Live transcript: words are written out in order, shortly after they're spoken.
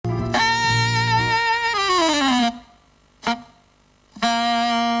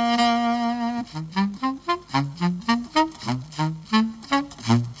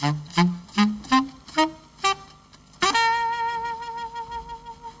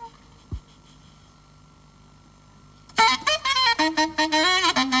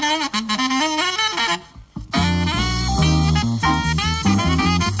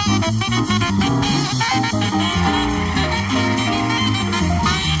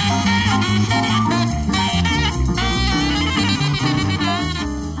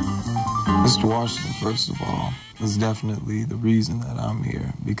Mr. Washington, first of all, is definitely the reason that I'm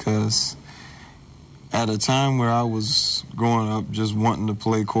here, because at a time where I was growing up just wanting to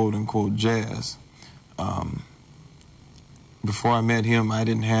play quote-unquote jazz, before I met him, I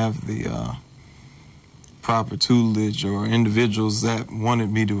didn't have the proper tutelage or individuals that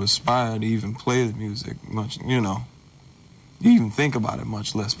wanted me to aspire to even play the music much, you know, even think about it,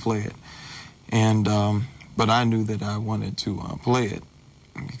 much less play it. And, but I knew that I wanted to play it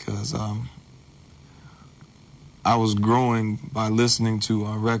because I was growing by listening to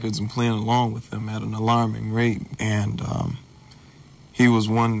records and playing along with them at an alarming rate, and he was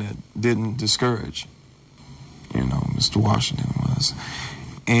one that didn't discourage, you know, Mr. Washington was.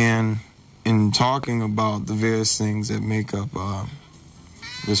 And in talking about the various things that make up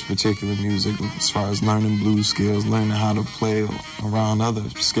this particular music, as far as learning blues scales, learning how to play around other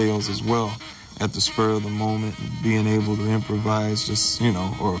scales as well at the spur of the moment, and being able to improvise just, you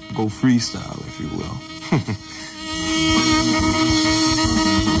know, or go freestyle, if you will.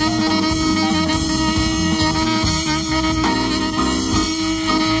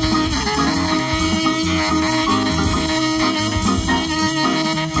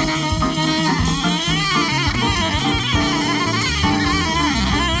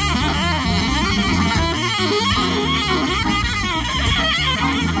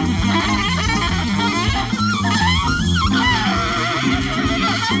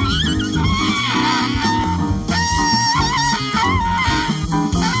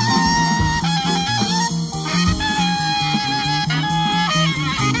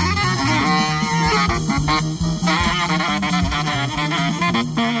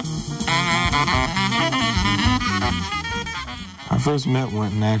 I first met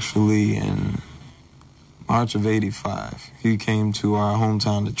Wynton actually in March of '85. He came to our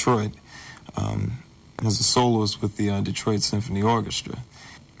hometown Detroit as a soloist with the Detroit Symphony Orchestra.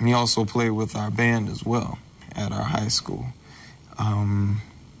 And he also played with our band as well at our high school.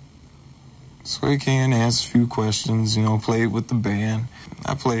 So he came and asked a few questions, you know, played with the band.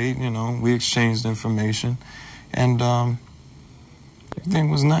 I played, you know, we exchanged information, and everything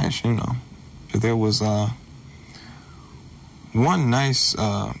was nice, you know. There was one nice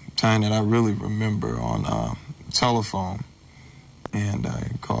time that I really remember on telephone, and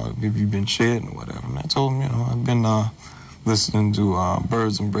I called, "Have you been shedding or whatever?" And I told him, you know, I've been listening to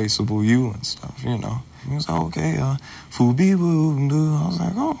Birds Embraceable You and stuff, you know. He was like, okay, foo-bee-boo-doo. I was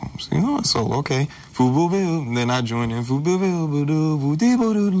like, oh, so you know it, so okay, foo-boo-boo. And then I joined in, foo-boo-boo-doo,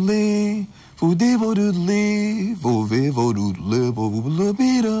 foo-dee-boo-doo-lee, foo-dee-boo-doo-lee, foo-dee-boo-doo-lee,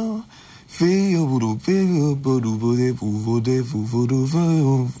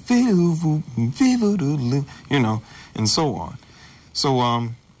 foo-boo-boo-doo-bee-doo. You know, and so on. So,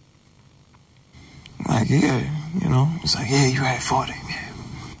 like, yeah, you know, it's like, yeah, you're at 40, yeah,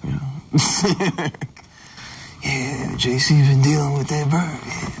 you know. Yeah, JC been dealing with that bird,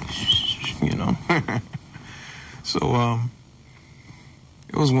 yeah, you know. So,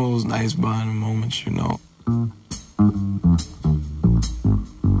 it was one of those nice bonding moments, you know.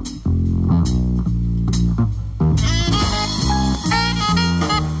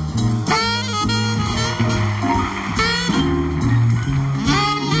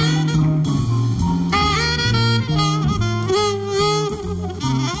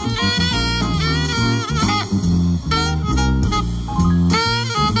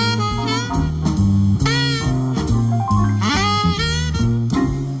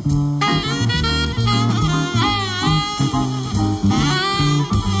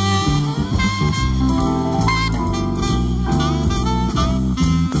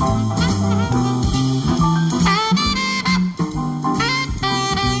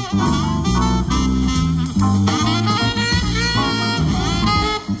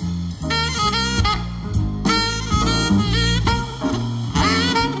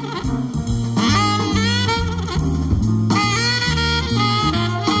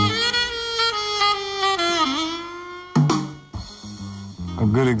 A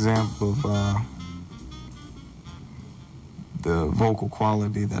good example of the vocal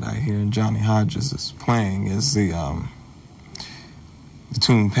quality that I hear in Johnny Hodges is playing is the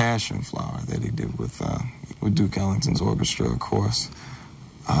tune Passion Flower that he did with Duke Ellington's orchestra, of course.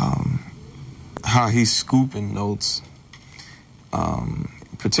 how he's scooping notes,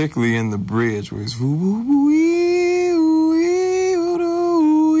 particularly in the bridge where he's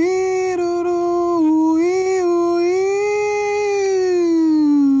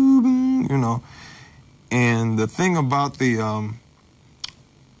you know. And the thing about the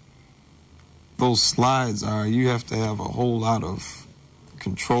those slides are you have to have a whole lot of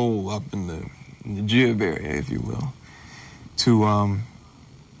control up in the jib area, if you will, to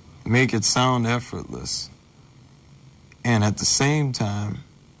make it sound effortless, and at the same time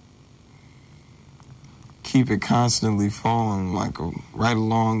keep it constantly falling like right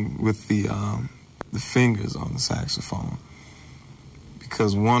along with the fingers on the saxophone,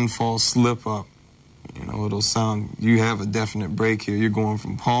 because one false slip up, you know, it'll sound, you have a definite break here. You're going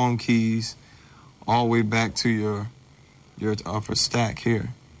from palm keys all the way back to your upper stack here.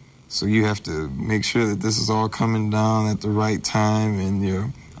 So you have to make sure that this is all coming down at the right time, and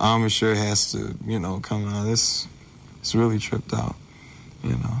your embouchure has to, you know, come out. It's really tripped out,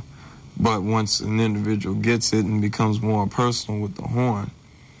 you know. But once an individual gets it and becomes more personal with the horn,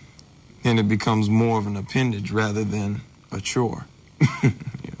 then it becomes more of an appendage rather than a chore, you know.